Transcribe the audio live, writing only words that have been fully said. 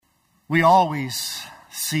We always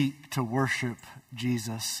seek to worship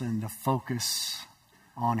Jesus and to focus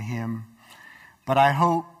on Him. But I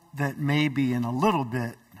hope that maybe in a little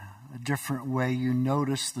bit a different way you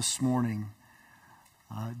notice this morning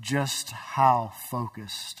just how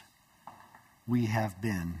focused we have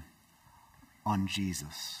been on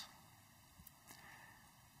Jesus.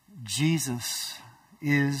 Jesus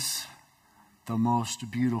is the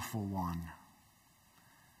most beautiful one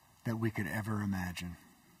that we could ever imagine.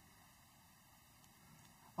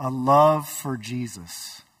 A love for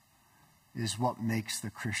Jesus is what makes the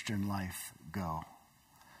Christian life go.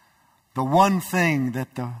 The one thing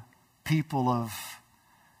that the people of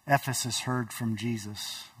Ephesus heard from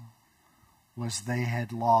Jesus was they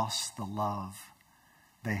had lost the love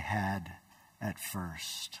they had at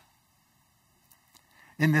first.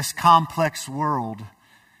 In this complex world,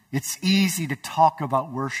 it's easy to talk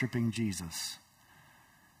about worshiping Jesus.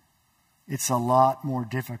 It's a lot more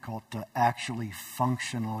difficult to actually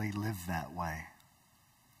functionally live that way.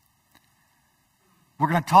 We're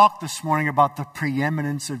going to talk this morning about the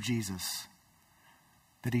preeminence of Jesus.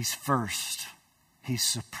 That He's first. He's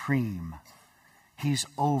supreme. He's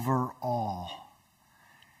over all.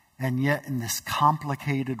 And yet in this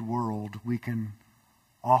complicated world, we can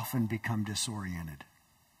often become disoriented.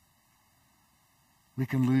 We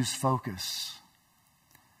can lose focus.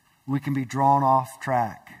 We can be drawn off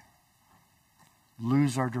track.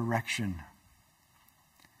 Lose our direction.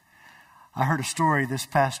 I heard a story this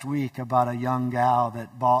past week about a young gal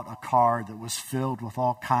that bought a car that was filled with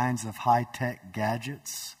all kinds of high-tech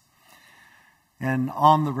gadgets. And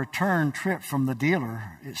on the return trip from the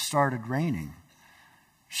dealer, it started raining.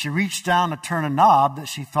 She reached down to turn a knob that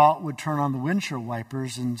she thought would turn on the windshield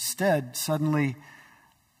wipers. Instead, suddenly,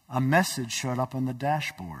 a message showed up on the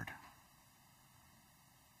dashboard.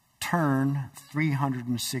 Turn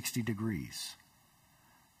 360 degrees.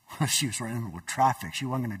 She was right in the middle of traffic. She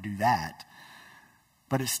wasn't going to do that.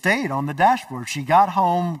 But it stayed on the dashboard. She got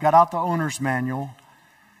home, got out the owner's manual,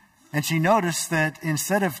 and she noticed that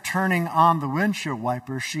instead of turning on the windshield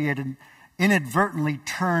wiper, she had inadvertently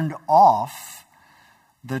turned off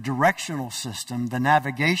the directional system, the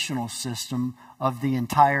navigational system of the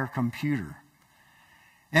entire computer.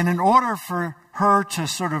 And in order for her to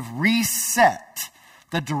sort of reset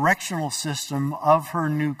the directional system of her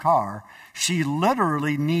new car, she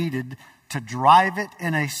literally needed to drive it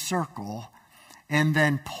in a circle and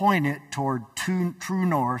then point it toward true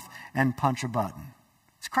north and punch a button.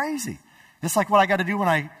 It's crazy. It's like what I got to do when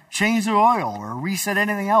I change the oil or reset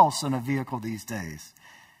anything else in a vehicle these days.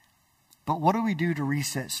 But what do we do to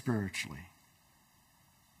reset spiritually?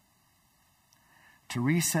 To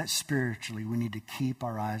reset spiritually, we need to keep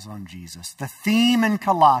our eyes on Jesus. The theme in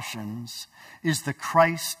Colossians is the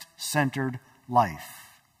Christ-centered life.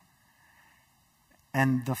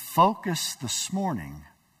 And the focus this morning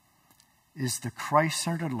is the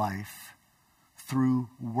Christ-centered life through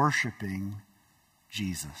worshiping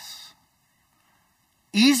Jesus.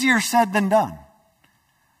 Easier said than done.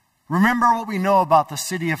 Remember what we know about the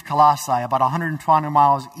city of Colossae, about 120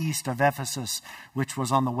 miles east of Ephesus, which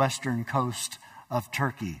was on the western coast of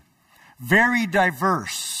Turkey. Very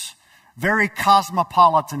diverse, very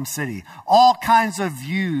cosmopolitan city. All kinds of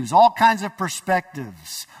views, all kinds of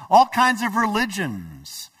perspectives, all kinds of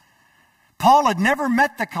religions. Paul had never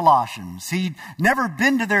met the Colossians. He'd never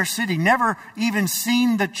been to their city, never even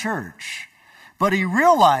seen the church. But he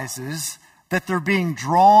realizes that they're being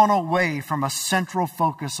drawn away from a central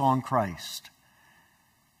focus on Christ.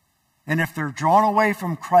 And if they're drawn away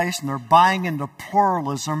from Christ and they're buying into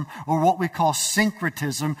pluralism or what we call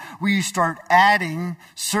syncretism, where you start adding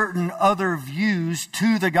certain other views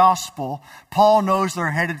to the gospel, Paul knows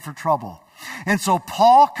they're headed for trouble. And so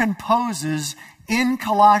Paul composes in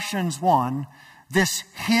Colossians 1 this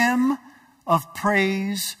hymn of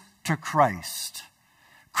praise to Christ.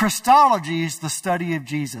 Christology is the study of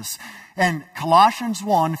Jesus. And Colossians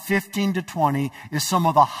 1, 15 to 20 is some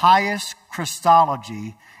of the highest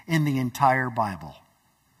Christology in the entire Bible.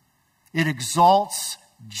 It exalts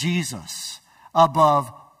Jesus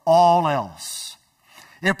above all else.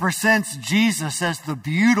 It presents Jesus as the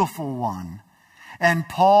beautiful one. And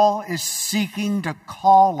Paul is seeking to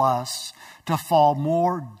call us to fall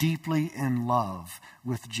more deeply in love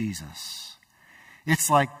with Jesus. It's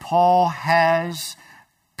like Paul has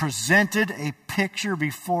presented a picture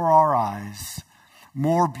before our eyes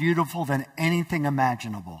more beautiful than anything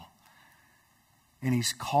imaginable. And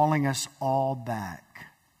he's calling us all back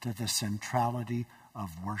to the centrality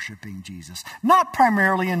of worshiping Jesus. Not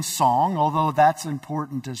primarily in song, although that's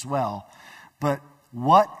important as well, but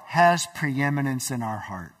what has preeminence in our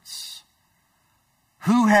hearts?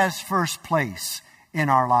 Who has first place in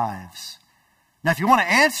our lives. Now, if you want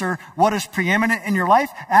to answer what is preeminent in your life,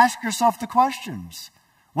 ask yourself the questions.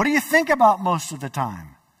 What do you think about most of the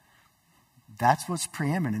time? That's what's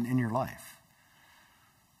preeminent in your life.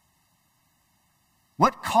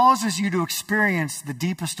 What causes you to experience the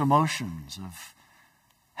deepest emotions of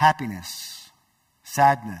happiness,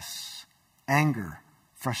 sadness, anger,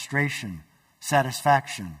 frustration,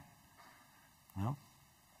 satisfaction? Well,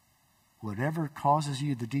 whatever causes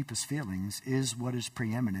you the deepest feelings is what is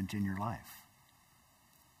preeminent in your life.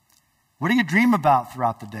 What do you dream about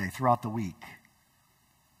throughout the day, throughout the week?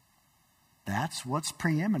 That's what's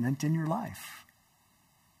preeminent in your life.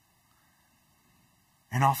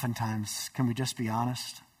 And oftentimes, can we just be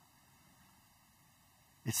honest?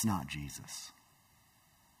 It's not Jesus.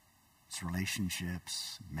 It's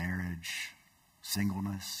relationships, marriage,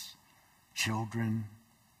 singleness, children,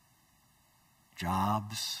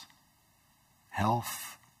 jobs,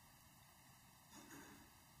 health.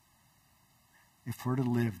 If we're to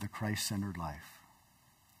live the Christ-centered life,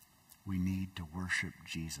 we need to worship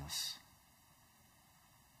Jesus.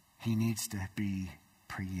 He needs to be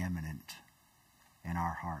preeminent in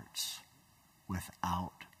our hearts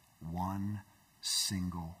without one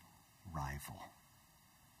single rival.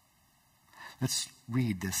 Let's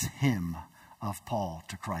read this hymn of Paul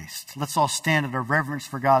to Christ. Let's all stand at our reverence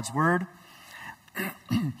for God's word.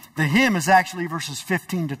 The hymn is actually verses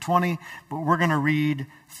 15 to 20, but we're going to read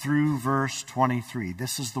through verse 23.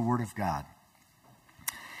 This is the word of God.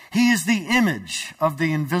 He is the image of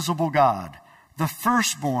the invisible God, the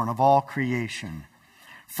firstborn of all creation.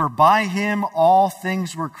 For by him all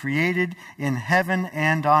things were created in heaven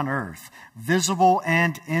and on earth, visible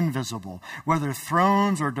and invisible, whether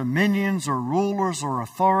thrones or dominions or rulers or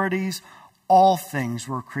authorities, all things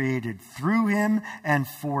were created through him and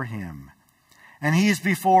for him. And he is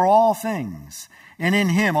before all things, and in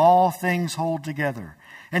him all things hold together.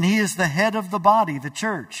 And he is the head of the body, the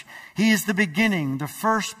church. He is the beginning, the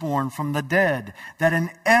firstborn from the dead, that in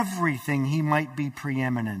everything he might be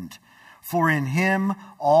preeminent. For in him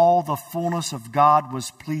all the fullness of God was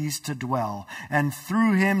pleased to dwell, and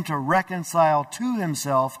through him to reconcile to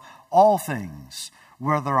himself all things,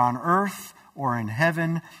 whether on earth or in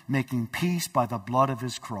heaven, making peace by the blood of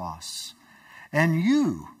his cross. And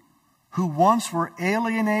you, who once were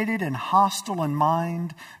alienated and hostile in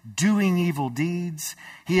mind, doing evil deeds,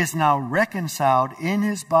 he is now reconciled in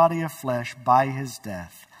his body of flesh by his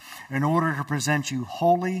death, in order to present you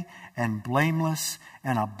holy and blameless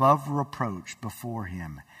and above reproach before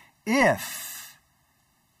him. If,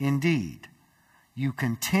 indeed, you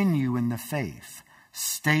continue in the faith,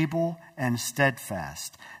 stable and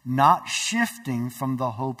steadfast, not shifting from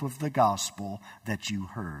the hope of the gospel that you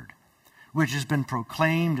heard, which has been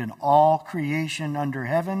proclaimed in all creation under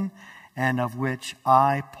heaven, and of which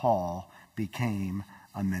I, Paul, became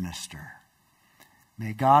a minister.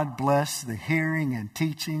 May God bless the hearing and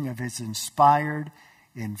teaching of his inspired,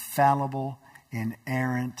 infallible,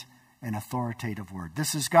 inerrant, and authoritative word.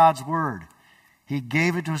 This is God's word. He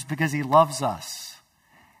gave it to us because he loves us,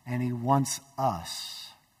 and he wants us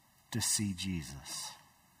to see Jesus,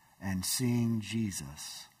 and seeing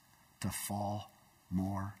Jesus, to fall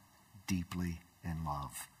more deeply in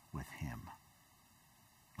love with him.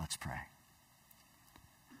 Let's pray.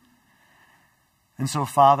 And so,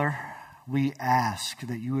 Father, we ask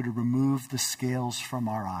that you would remove the scales from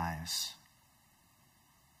our eyes.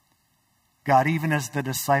 God, even as the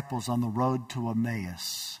disciples on the road to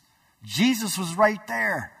Emmaus, Jesus was right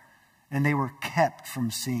there, and they were kept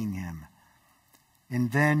from seeing him.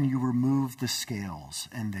 And then you removed the scales,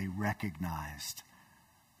 and they recognized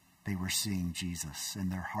they were seeing Jesus,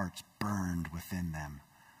 and their hearts burned within them.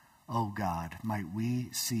 Oh God, might we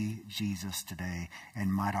see Jesus today,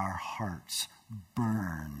 and might our hearts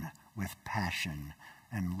burn with passion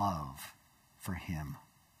and love for him.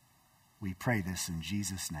 We pray this in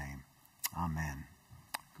Jesus' name. Amen.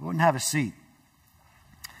 Go ahead and have a seat.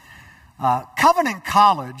 Covenant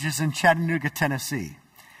College is in Chattanooga, Tennessee.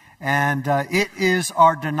 And it is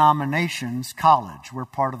our denomination's college. We're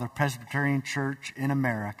part of the Presbyterian Church in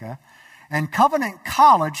America. And Covenant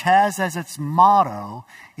College has as its motto,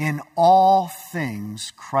 in all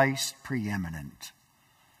things Christ preeminent.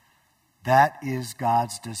 That is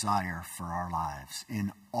God's desire for our lives.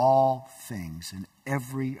 In all things, in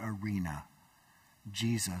every arena,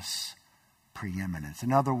 Jesus preeminent.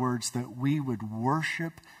 In other words, that we would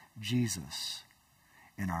worship Jesus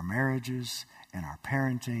in our marriages, in our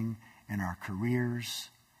parenting, in our careers,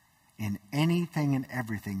 in anything and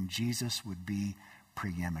everything, Jesus would be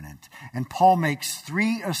preeminent. And Paul makes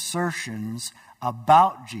three assertions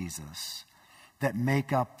about Jesus that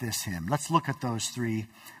make up this hymn. Let's look at those three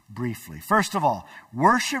briefly. First of all,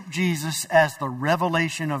 worship Jesus as the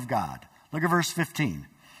revelation of God. Look at verse 15.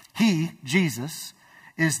 He, Jesus,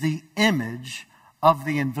 is the image of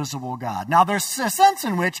the invisible God. Now, there's a sense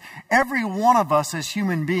in which every one of us as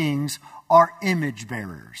human beings are image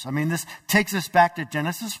bearers. I mean, this takes us back to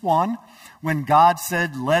Genesis 1, when God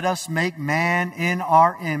said, let us make man in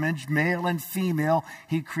our image, male and female,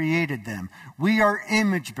 he created them. We are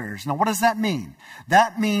image bearers. Now, what does that mean?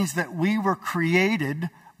 That means that we were created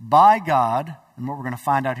by God, and what we're going to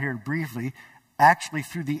find out here briefly, actually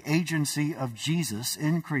through the agency of Jesus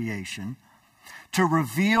in creation, to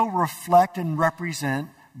reveal, reflect, and represent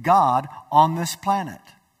God on this planet.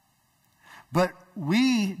 But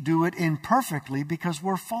we do it imperfectly because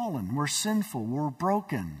we're fallen, we're sinful, we're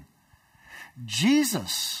broken.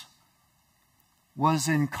 Jesus was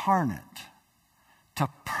incarnate to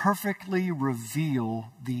perfectly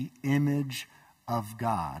reveal the image of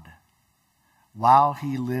God while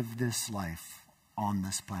he lived this life on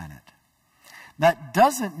this planet. That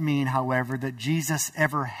doesn't mean, however, that Jesus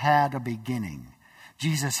ever had a beginning.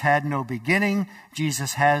 Jesus had no beginning.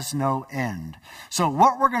 Jesus has no end. So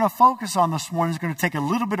what we're going to focus on this morning is going to take a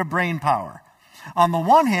little bit of brain power. On the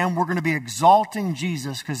one hand, we're going to be exalting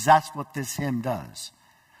Jesus because that's what this hymn does.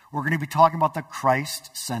 We're going to be talking about the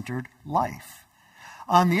Christ-centered life.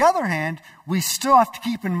 On the other hand, we still have to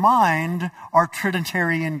keep in mind our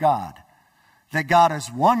Trinitarian God. That God is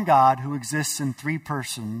one God who exists in three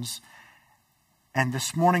persons. And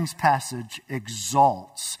this morning's passage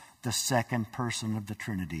exalts the second person of the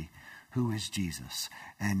Trinity, who is Jesus.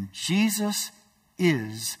 And Jesus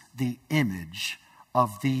is the image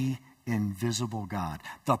of the invisible God,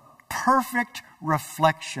 the perfect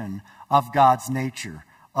reflection of God's nature,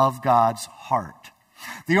 of God's heart.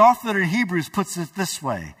 The author of Hebrews puts it this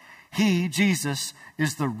way: he, Jesus,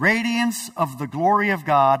 is the radiance of the glory of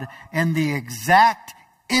God and the exact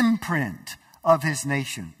imprint of his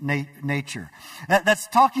nature. That's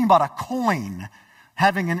talking about a coin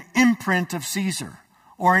having an imprint of Caesar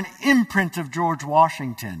or an imprint of George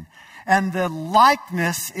Washington. And the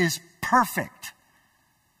likeness is perfect.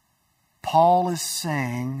 Paul is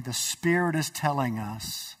saying, the Spirit is telling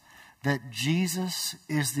us that Jesus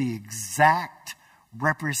is the exact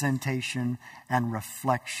representation and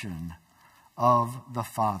reflection of the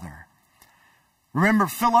Father. Remember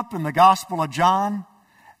Philip in the Gospel of John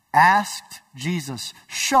asked Jesus,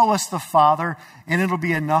 show us the Father and it'll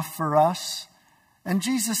be enough for us. And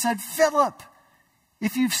Jesus said, Philip,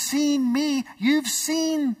 if you've seen me, you've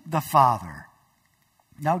seen the Father.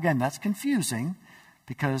 Now again, that's confusing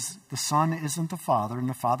because the Son isn't the Father and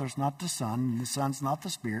the Father's not the Son and the Son's not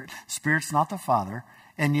the Spirit. Spirit's not the Father,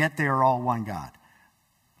 and yet they are all one God.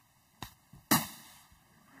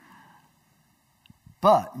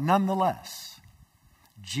 But nonetheless,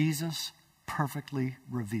 Jesus perfectly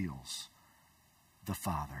reveals the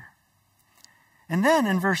Father. And then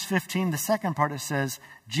in verse 15, the second part, it says,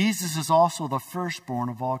 Jesus is also the firstborn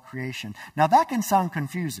of all creation. Now that can sound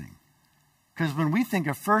confusing, because when we think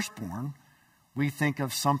of firstborn, we think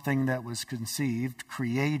of something that was conceived,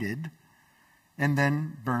 created, and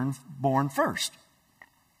then born first.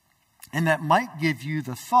 And that might give you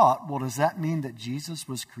the thought, well, does that mean that Jesus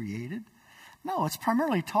was created? No, it's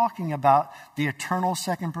primarily talking about the eternal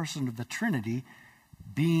second person of the Trinity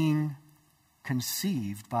being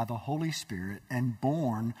conceived by the Holy Spirit and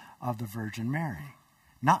born of the Virgin Mary,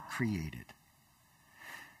 not created.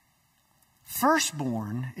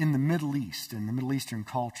 Firstborn in the Middle East, in the Middle Eastern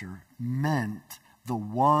culture, meant the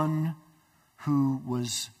one who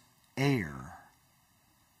was heir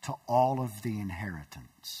to all of the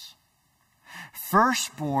inheritance.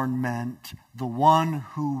 Firstborn meant the one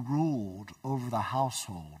who ruled over the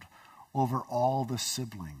household, over all the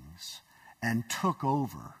siblings, and took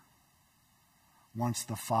over once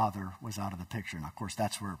the Father was out of the picture. And of course,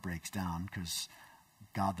 that's where it breaks down, because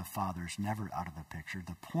God the Father is never out of the picture.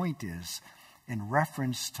 The point is, in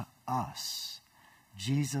reference to us,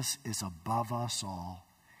 Jesus is above us all.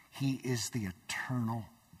 He is the eternal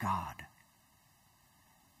God.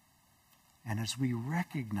 And as we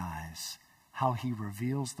recognize how he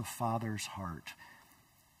reveals the Father's heart,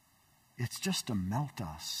 it's just to melt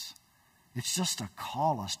us. It's just to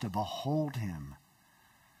call us to behold him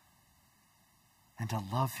and to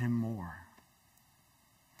love him more.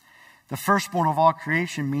 The firstborn of all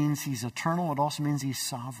creation means he's eternal. It also means he's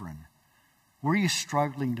sovereign. Were you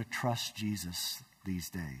struggling to trust Jesus these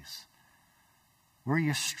days? Were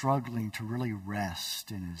you struggling to really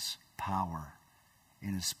rest in his power,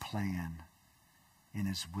 in his plan, in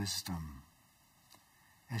his wisdom?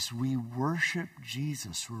 As we worship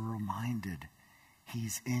Jesus, we're reminded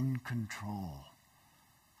he's in control.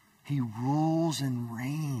 He rules and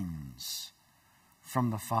reigns from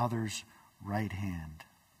the Father's right hand.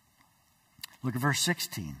 Look at verse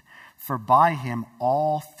 16. For by him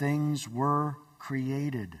all things were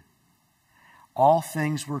created. All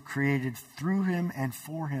things were created through him and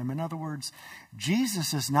for him. In other words,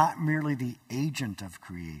 Jesus is not merely the agent of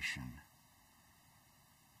creation.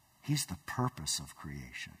 He's the purpose of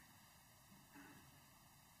creation.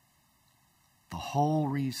 The whole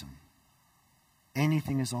reason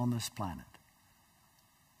anything is on this planet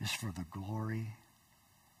is for the glory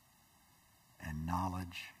and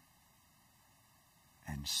knowledge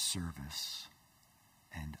and service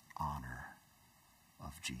and honor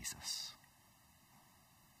of Jesus.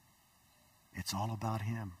 It's all about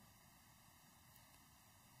him.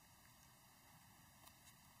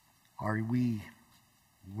 Are we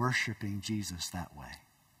worshiping Jesus that way?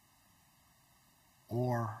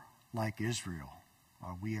 Or, like Israel,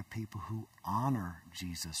 are we a people who honor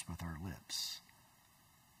Jesus with our lips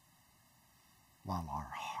while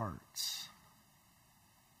our hearts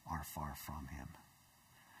are far from him?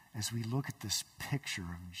 As we look at this picture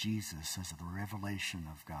of Jesus as the revelation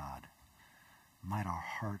of God, might our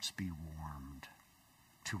hearts be warmed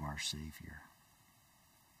to our Savior.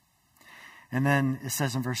 And then it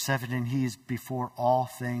says in verse 17, he is before all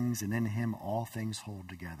things, and in him all things hold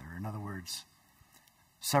together. In other words,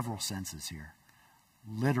 several senses here.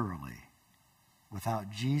 Literally, without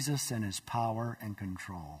Jesus and his power and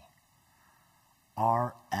control,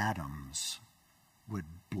 our atoms would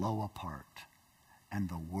blow apart and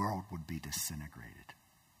the world would be disintegrated.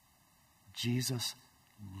 Jesus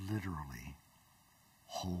literally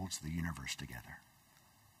holds the universe together.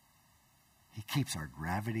 He keeps our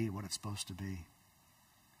gravity what it's supposed to be.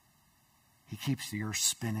 He keeps the earth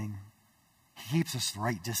spinning. He keeps us the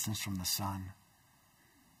right distance from the sun.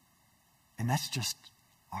 And that's just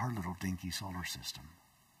our little dinky solar system.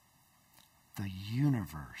 The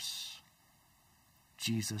universe,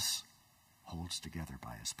 Jesus holds together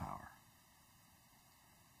by his power.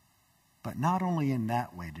 But not only in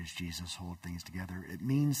that way does Jesus hold things together, it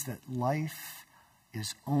means that life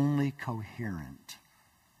is only coherent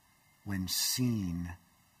when seen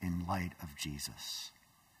in light of Jesus.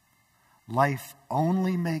 Life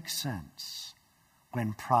only makes sense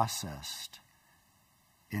when processed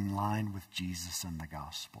in line with Jesus and the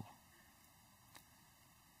gospel.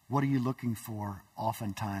 What are you looking for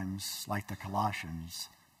oftentimes, like the Colossians,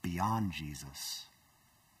 beyond Jesus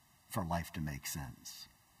for life to make sense?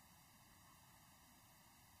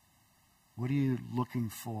 What are you looking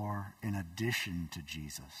for in addition to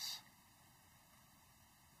Jesus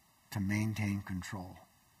to maintain control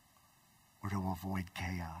or to avoid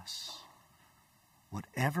chaos?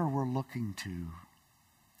 Whatever we're looking to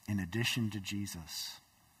in addition to Jesus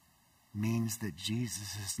means that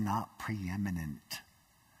Jesus is not preeminent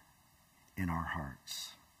in our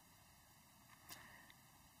hearts.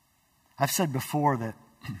 I've said before that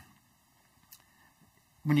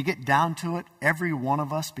when you get down to it, every one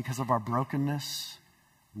of us, because of our brokenness,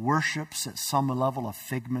 worships at some level a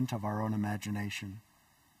figment of our own imagination.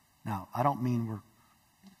 Now, I don't mean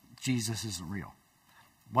Jesus isn't real.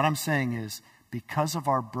 What I'm saying is, because of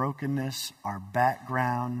our brokenness, our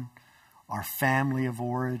background, our family of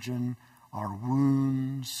origin, our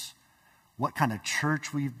wounds, what kind of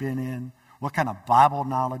church we've been in, what kind of Bible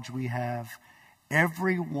knowledge we have,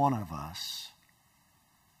 every one of us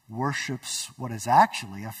worships what is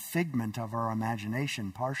actually a figment of our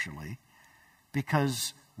imagination partially,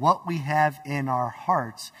 because what we have in our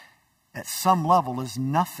hearts at some level is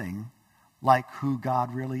nothing like who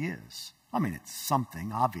God really is. I mean, it's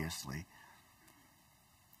something, obviously.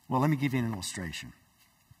 Well, let me give you an illustration.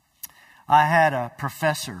 I had a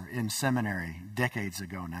professor in seminary decades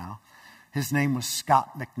ago now. His name was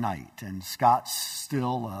Scott McKnight, and Scott's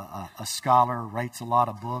still a scholar, writes a lot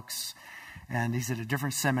of books, and he's at a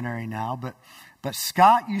different seminary now. But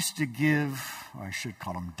Scott used to give, or I should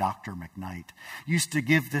call him Dr. McKnight, used to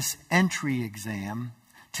give this entry exam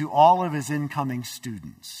to all of his incoming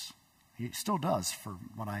students. He still does, for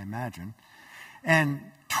what I imagine. And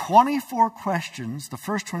 24 questions, the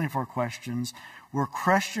first 24 questions, were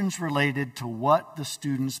questions related to what the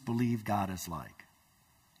students believe God is like.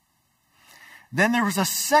 Then there was a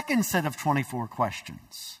second set of 24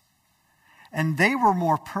 questions, and they were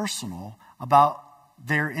more personal about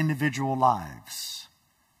their individual lives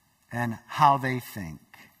and how they think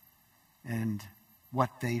and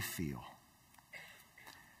what they feel.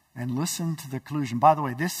 And listen to the conclusion. By the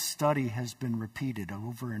way, this study has been repeated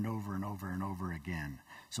over and over and over and over again,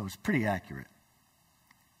 so it's pretty accurate.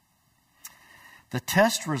 The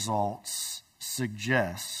test results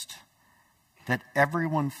suggest that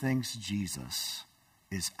everyone thinks Jesus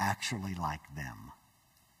is actually like them.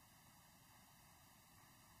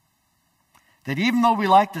 That even though we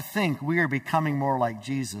like to think we are becoming more like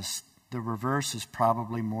Jesus, the reverse is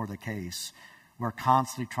probably more the case. We're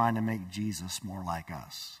constantly trying to make Jesus more like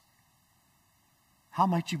us. How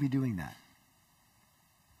might you be doing that?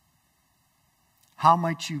 How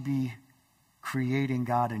might you be creating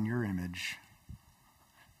God in your image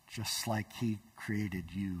just like He created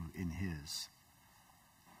you in His?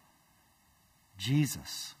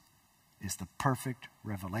 Jesus is the perfect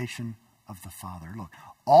revelation of the Father. Look,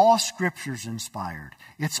 all Scripture's inspired.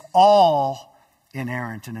 It's all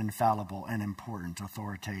inerrant and infallible and important,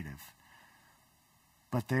 authoritative.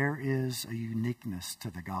 But there is a uniqueness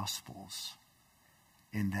to the Gospels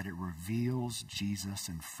in that it reveals Jesus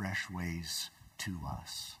in fresh ways to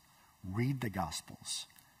us. Read the Gospels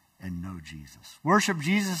and know Jesus. Worship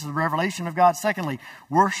Jesus as the revelation of God. Secondly,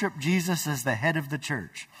 worship Jesus as the head of the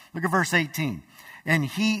church. Look at verse 18. And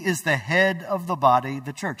He is the head of the body,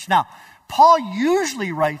 the church. Now, Paul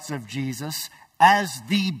usually writes of Jesus as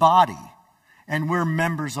the body, and we're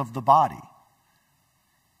members of the body.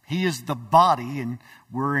 He is the body, and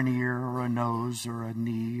we're an ear or a nose or a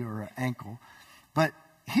knee or an ankle. But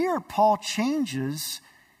here Paul changes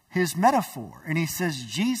his metaphor, and he says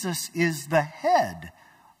Jesus is the head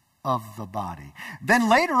of the body. Then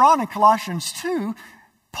later on in Colossians 2,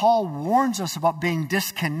 Paul warns us about being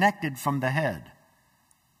disconnected from the head.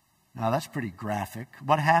 Now that's pretty graphic.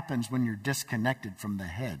 What happens when you're disconnected from the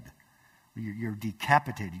head? You're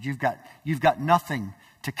decapitated. You've got nothing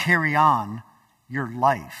to carry on your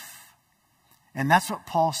life. And that's what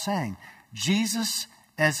Paul's saying. Jesus,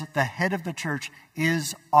 as the head of the church,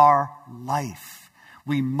 is our life.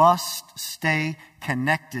 We must stay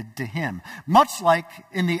connected to Him. Much like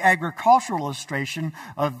in the agricultural illustration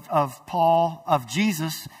of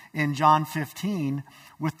Jesus in John 15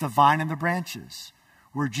 with the vine and the branches,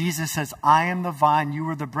 where Jesus says, I am the vine, you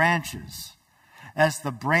are the branches. As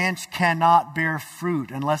the branch cannot bear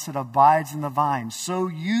fruit unless it abides in the vine, so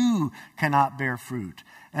you cannot bear fruit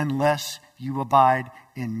unless you abide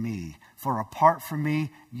in me. For apart from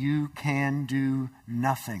me, you can do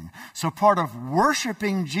nothing. So part of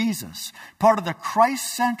worshiping Jesus, part of the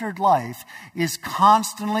Christ-centered life, is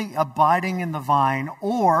constantly abiding in the vine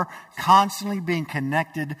or constantly being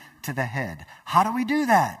connected to the head. How do we do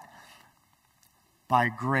that? By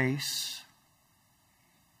grace,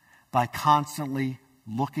 by constantly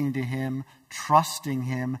looking to Him, trusting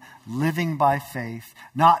Him, living by faith,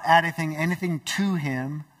 not adding anything to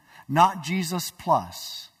Him, not Jesus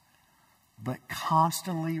plus, but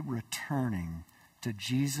constantly returning to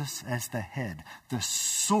Jesus as the head, the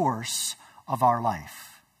source of our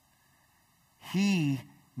life. He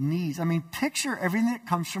needs, picture everything that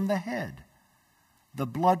comes from the head. The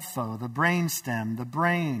blood flow, the brainstem, the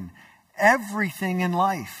brain, everything in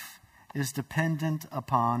life is dependent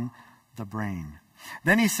upon the brain.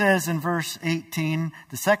 Then he says in verse 18,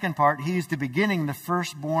 the second part, He is the beginning, the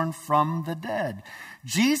firstborn from the dead.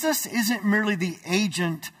 Jesus isn't merely the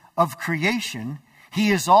agent of creation.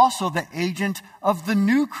 He is also the agent of the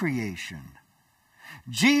new creation.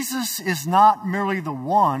 Jesus is not merely the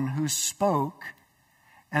one who spoke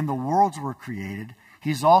and the worlds were created.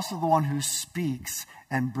 He's also the one who speaks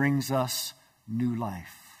and brings us new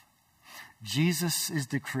life. Jesus is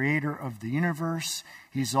the creator of the universe.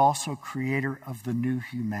 He's also creator of the new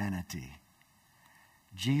humanity.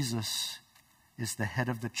 Jesus is the head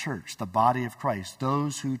of the church, the body of Christ,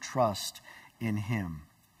 those who trust in Him.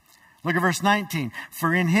 Look at verse 19.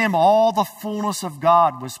 For in Him all the fullness of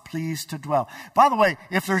God was pleased to dwell. By the way,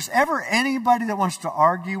 if there's ever anybody that wants to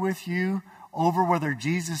argue with you over whether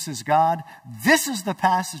Jesus is God, this is the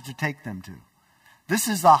passage to take them to. This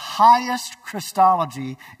is the highest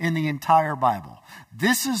Christology in the entire Bible.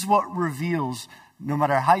 This is what reveals, no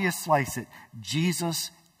matter how you slice it, Jesus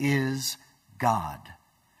is God.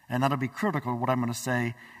 And that'll be critical to what I'm going to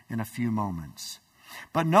say in a few moments.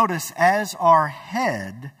 But notice, as our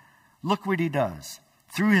head, look what He does.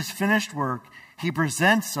 Through His finished work, He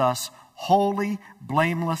presents us holy,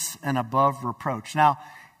 blameless, and above reproach. Now,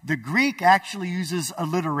 the Greek actually uses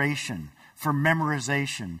alliteration for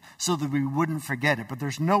memorization so that we wouldn't forget it. But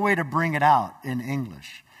there's no way to bring it out in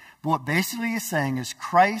English. But what basically is saying is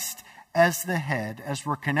Christ as the head, as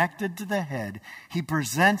we're connected to the head, He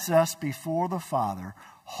presents us before the Father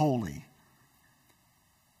holy,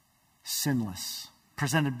 sinless,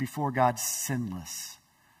 presented before God sinless,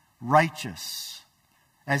 righteous,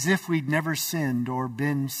 as if we'd never sinned or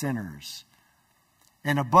been sinners.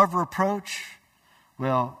 And above reproach,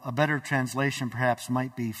 well, a better translation perhaps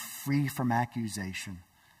might be free from accusation.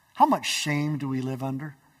 How much shame do we live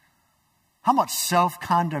under? How much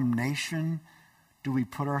self-condemnation do we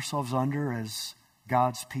put ourselves under as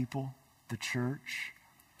God's people, the church.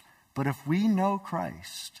 But if we know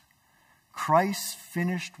Christ, Christ's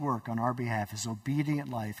finished work on our behalf, his obedient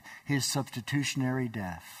life, his substitutionary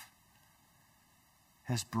death,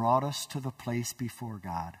 has brought us to the place before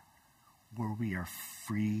God where we are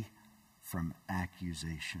free from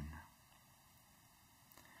accusation.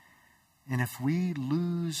 And if we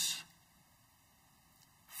lose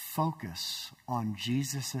focus on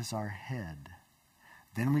Jesus as our head,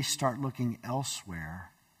 then we start looking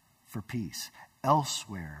elsewhere for peace,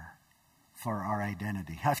 elsewhere for our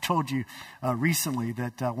identity. I've told you recently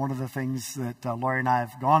that one of the things that Lori and I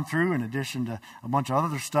have gone through, in addition to a bunch of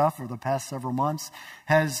other stuff over the past several months,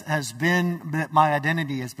 has been that my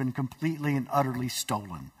identity has been completely and utterly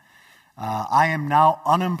stolen. I am now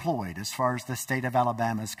unemployed as far as the state of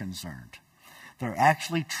Alabama is concerned. They're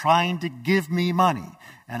actually trying to give me money,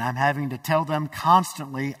 and I'm having to tell them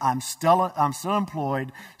constantly, I'm still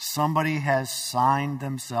employed. Somebody has signed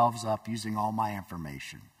themselves up using all my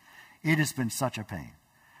information. It has been such a pain.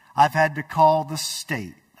 I've had to call the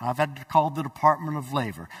state. I've had to call the Department of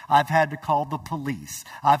Labor. I've had to call the police.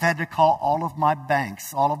 I've had to call all of my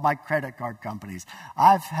banks, all of my credit card companies.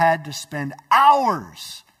 I've had to spend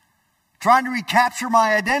hours trying to recapture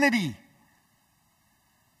my identity.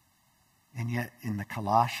 And yet in the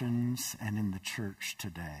Colossians and in the church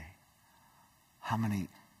today, how many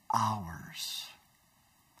hours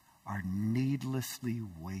are needlessly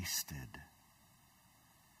wasted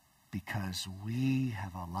because we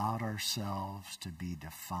have allowed ourselves to be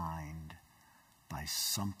defined by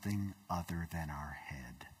something other than our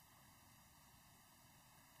head.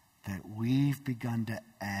 That we've begun to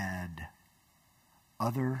add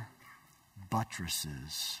other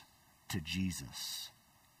buttresses to Jesus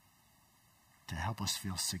to help us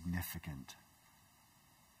feel significant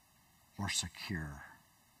or secure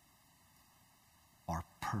or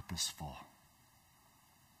purposeful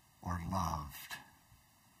or loved.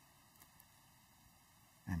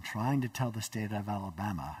 And trying to tell the state of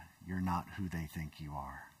Alabama you're not who they think you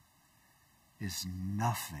are is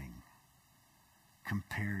nothing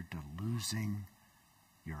compared to losing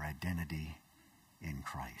your identity in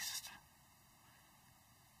Christ.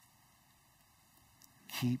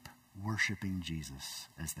 Keep worshiping Jesus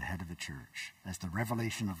as the head of the church, as the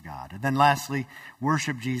revelation of God. And then lastly,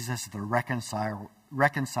 worship Jesus as the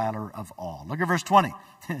reconciler of all. Look at verse 20.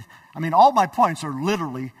 I mean, all my points are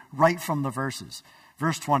literally right from the verses.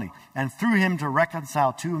 Verse 20, and through him to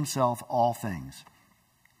reconcile to himself all things.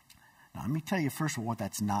 Now, let me tell you first of all what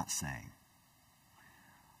that's not saying.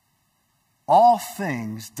 All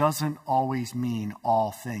things doesn't always mean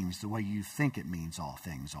all things the way you think it means all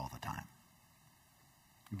things all the time.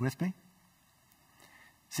 You with me?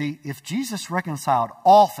 See, if Jesus reconciled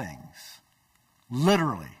all things,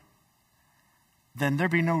 literally, then there'd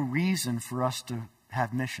be no reason for us to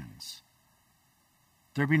have missions.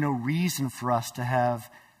 There'd be no reason for us to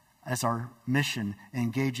have, as our mission,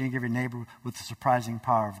 engaging every neighbor with the surprising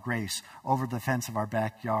power of grace over the fence of our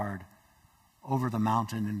backyard, over the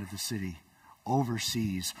mountain into the city,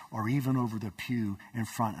 overseas, or even over the pew in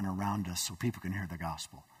front and around us so people can hear the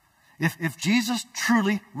gospel. If Jesus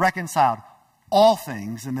truly reconciled all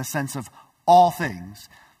things in the sense of all things,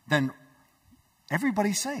 then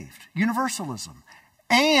everybody's saved. Universalism.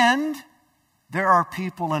 And there are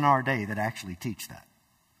people in our day that actually teach that.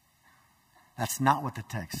 That's not what the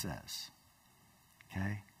text says.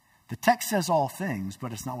 Okay? The text says all things,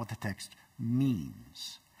 but it's not what the text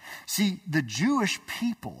means. See, the Jewish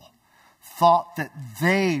people thought that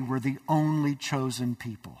they were the only chosen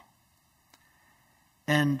people.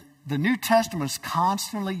 And the New Testament is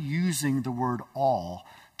constantly using the word all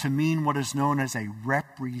to mean what is known as a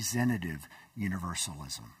representative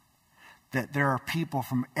universalism. That there are people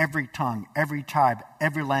from every tongue, every tribe,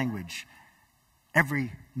 every language,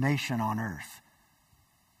 every nation on earth.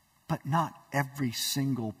 But not every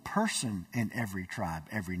single person in every tribe,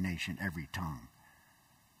 every nation, every tongue.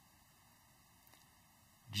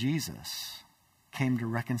 Jesus came to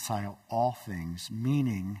reconcile all things,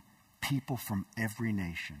 meaning people from every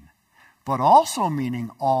nation, but also meaning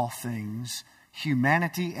all things,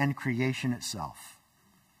 humanity and creation itself.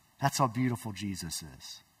 That's how beautiful Jesus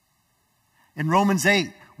is. In Romans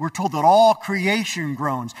 8, we're told that all creation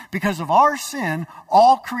groans. Because of our sin,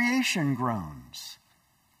 all creation groans.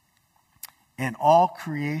 And all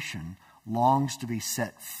creation longs to be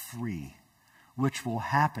set free, which will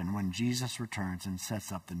happen when Jesus returns and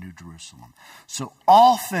sets up the New Jerusalem. So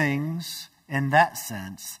all things, in that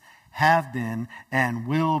sense, have been and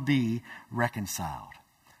will be reconciled.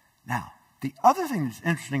 Now, the other thing that's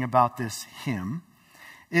interesting about this hymn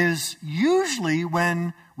is usually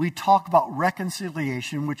when we talk about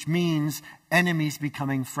reconciliation, which means enemies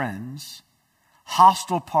becoming friends,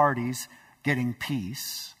 hostile parties getting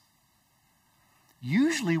peace.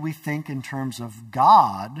 Usually we think in terms of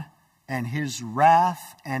God and his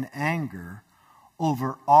wrath and anger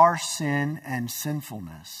over our sin and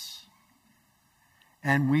sinfulness.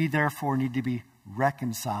 And we therefore need to be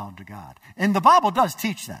reconciled to God. And the Bible does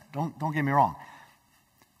teach that. Don't get me wrong.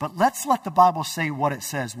 But let's let the Bible say what it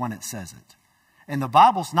says when it says it. And the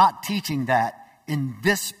Bible's not teaching that in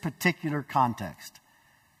this particular context.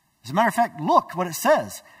 As a matter of fact, look what it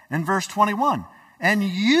says in verse 21. And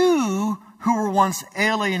you who were once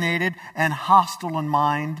alienated and hostile in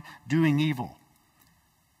mind, doing evil.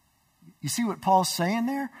 You see what Paul's saying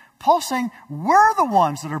there? Paul's saying we're the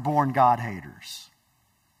ones that are born God haters.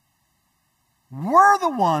 We're the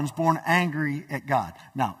ones born angry at God.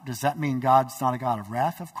 Now, does that mean God's not a God of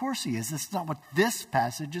wrath? Of course he is. That's not what this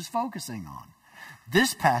passage is focusing on.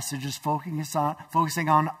 This passage is focusing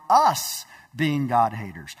on us being God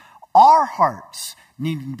haters. Our hearts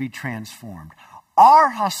needing to be transformed.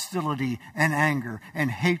 Our hostility and anger and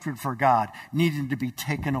hatred for God needing to be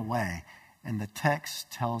taken away. And the text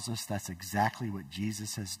tells us that's exactly what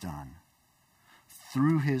Jesus has done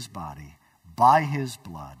through his body, by his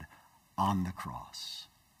blood, on the cross.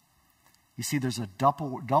 You see, there's a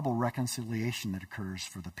double reconciliation that occurs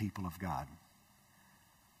for the people of God.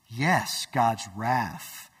 Yes, God's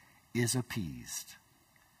wrath is appeased.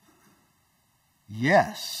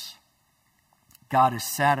 Yes, God is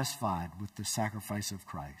satisfied with the sacrifice of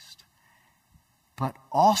Christ. But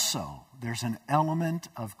also, there's an element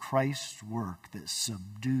of Christ's work that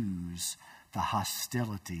subdues the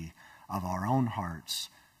hostility of our own hearts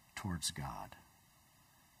towards God.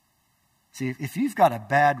 See, if you've got a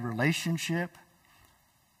bad relationship,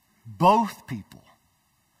 both people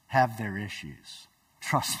have their issues.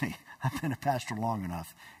 Trust me, I've been a pastor long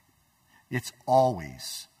enough. It's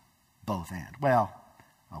always both and. Well,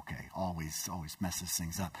 okay, always messes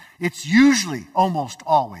things up. It's usually, almost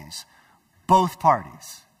always, both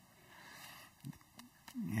parties.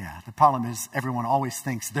 Yeah, the problem is everyone always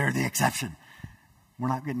thinks they're the exception. We're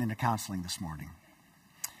not getting into counseling this morning.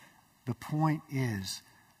 The point is,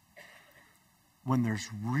 when there's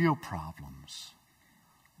real problems,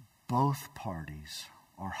 both parties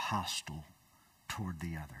are hostile toward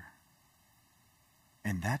the other.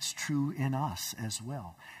 And that's true in us as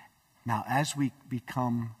well. Now, as we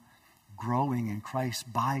become growing in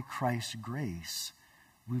Christ, by Christ's grace,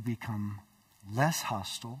 we become less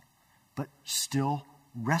hostile, but still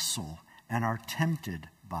wrestle and are tempted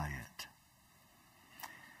by it.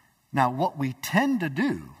 Now, what we tend to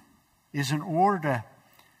do is, in order to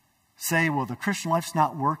say, well, the Christian life's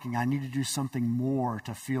not working, I need to do something more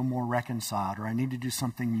to feel more reconciled, or I need to do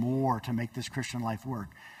something more to make this Christian life work.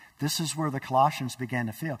 This is where the Colossians began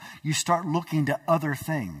to fail. You start looking to other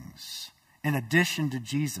things in addition to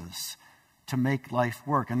Jesus to make life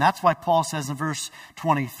work. And that's why Paul says in verse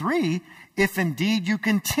 23, if indeed you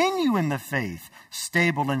continue in the faith,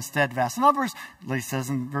 stable and steadfast. In other words, he says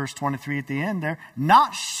in verse 23 at the end there,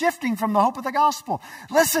 not shifting from the hope of the gospel.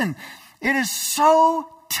 Listen, it is so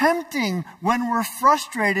tempting when we're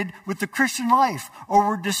frustrated with the Christian life, or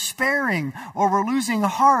we're despairing, or we're losing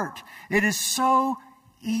heart. It is so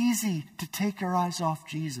easy to take our eyes off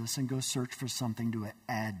Jesus and go search for something to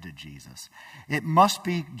add to Jesus. It must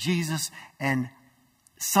be Jesus and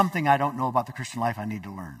something I don't know about the Christian life I need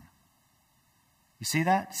to learn. You see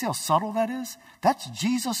that? See how subtle that is? That's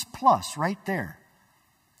Jesus plus right there.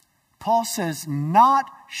 Paul says, not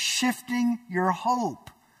shifting your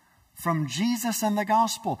hope from Jesus and the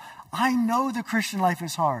gospel. I know the Christian life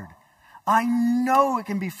is hard. I know it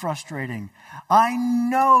can be frustrating. I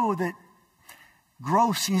know that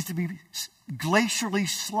growth seems to be glacially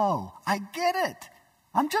slow. I get it.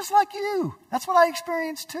 I'm just like you. That's what I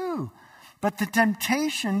experienced too. But the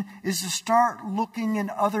temptation is to start looking in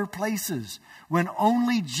other places when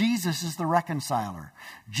only Jesus is the reconciler.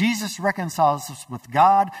 Jesus reconciles us with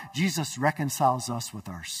God. Jesus reconciles us with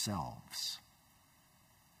ourselves.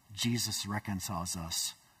 Jesus reconciles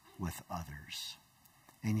us with others.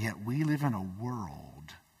 And yet we live in a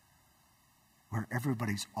world where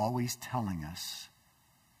everybody's always telling us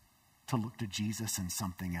to look to Jesus and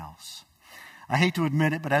something else. I hate to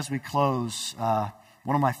admit it, but as we close,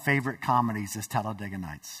 one of my favorite comedies is Talladega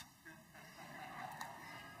Nights.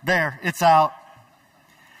 There, it's out.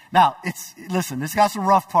 Now, listen, it's got some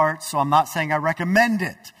rough parts, so I'm not saying I recommend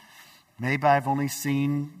it. Maybe I've only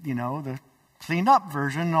seen, the cleaned up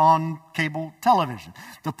version on cable television.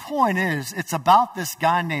 The point is, it's about this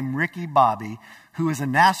guy named Ricky Bobby, who is a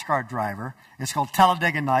NASCAR driver. It's called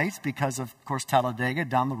Talladega Nights because, of course, Talladega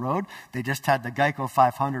down the road. They just had the Geico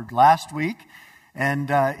 500 last week.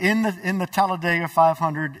 And in the Talladega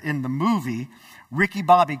 500, in the movie, Ricky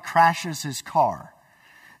Bobby crashes his car.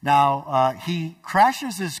 Now, he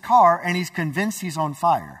crashes his car and he's convinced he's on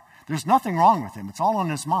fire. There's nothing wrong with him. It's all on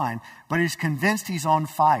his mind, but he's convinced he's on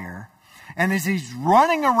fire. And as he's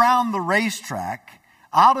running around the racetrack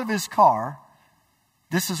out of his car,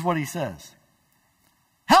 this is what he says.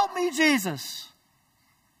 Help me, Jesus.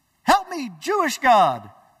 Help me, Jewish God.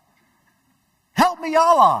 Help me,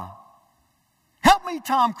 Allah. Help me,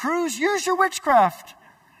 Tom Cruise. Use your witchcraft.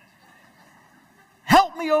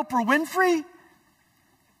 Help me, Oprah Winfrey.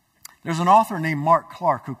 There's an author named Mark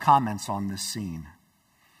Clark who comments on this scene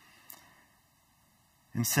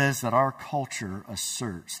and says that our culture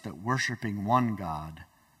asserts that worshiping one God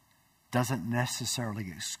doesn't necessarily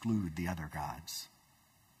exclude the other gods.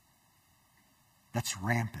 That's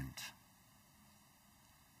rampant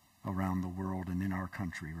around the world and in our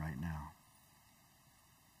country right now.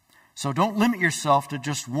 So don't limit yourself to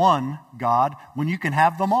just one God when you can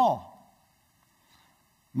have them all.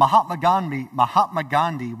 Mahatma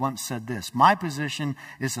Gandhi once said this, my position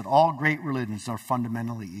is that all great religions are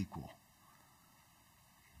fundamentally equal.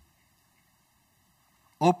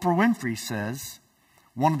 Oprah Winfrey says,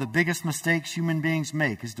 one of the biggest mistakes human beings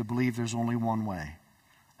make is to believe there's only one way.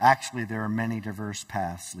 Actually, there are many diverse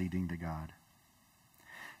paths leading to God.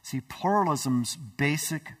 See, pluralism's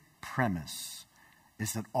basic premise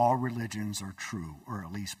is that all religions are true, or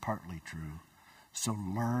at least partly true. So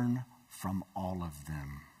learn from all of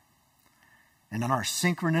them. And in our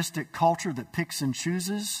synchronistic culture that picks and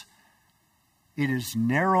chooses, it is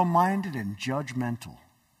narrow-minded and judgmental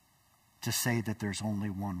to say that there's only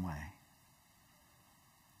one way.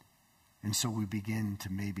 And so we begin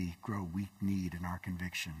to maybe grow weak-kneed in our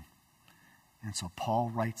conviction. And so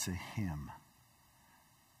Paul writes a hymn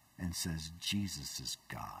and says, Jesus is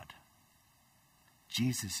God.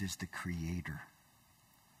 Jesus is the Creator.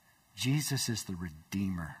 Jesus is the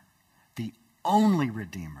Redeemer, the only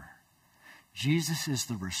Redeemer. Jesus is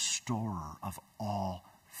the restorer of all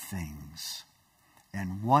things.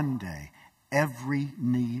 And one day, every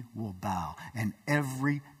knee will bow and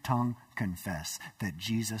every tongue confess that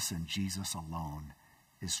Jesus and Jesus alone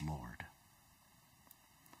is Lord.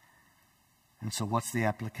 And so what's the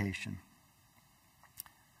application?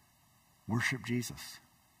 Worship Jesus.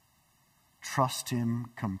 Trust him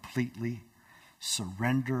completely.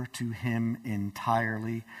 Surrender to him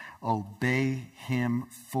entirely. Obey him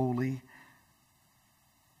fully.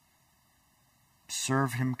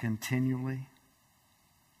 Serve him continually.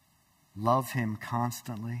 Love him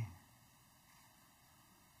constantly.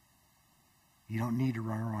 You don't need to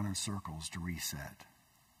run around in circles to reset.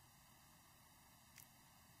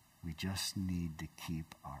 We just need to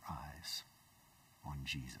keep our eyes on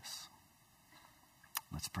Jesus.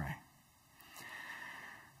 Let's pray.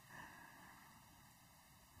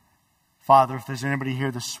 Father, if there's anybody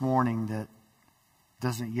here this morning that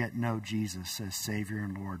doesn't yet know Jesus as Savior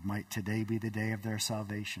and Lord, might today be the day of their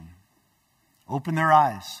salvation. Open their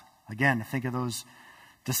eyes. Again, think of those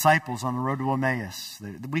disciples on the road to Emmaus.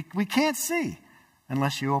 We can't see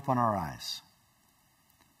unless you open our eyes.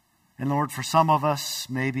 And Lord, for some of us,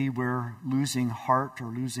 maybe we're losing heart or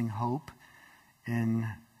losing hope in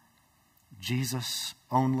Jesus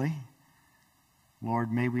only.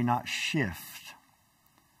 Lord, may we not shift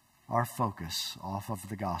our focus off of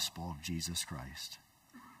the gospel of Jesus Christ.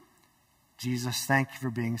 Jesus, thank you for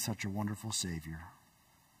being such a wonderful Savior,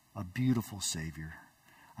 a beautiful Savior.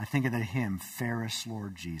 I think of the hymn, Fairest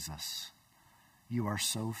Lord Jesus. You are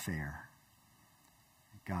so fair.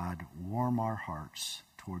 God, warm our hearts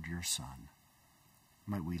toward your Son.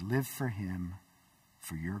 Might we live for him,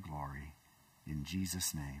 for your glory. In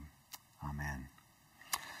Jesus' name, amen.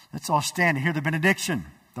 Let's all stand and hear the benediction,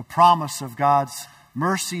 the promise of God's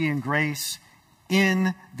mercy and grace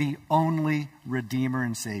in the only Redeemer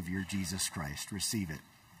and Savior, Jesus Christ. Receive it.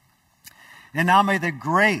 And now may the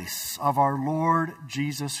grace of our Lord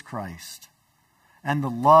Jesus Christ and the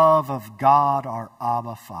love of God our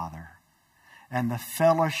Abba Father and the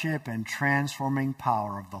fellowship and transforming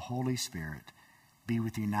power of the Holy Spirit be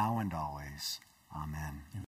with you now and always. Amen.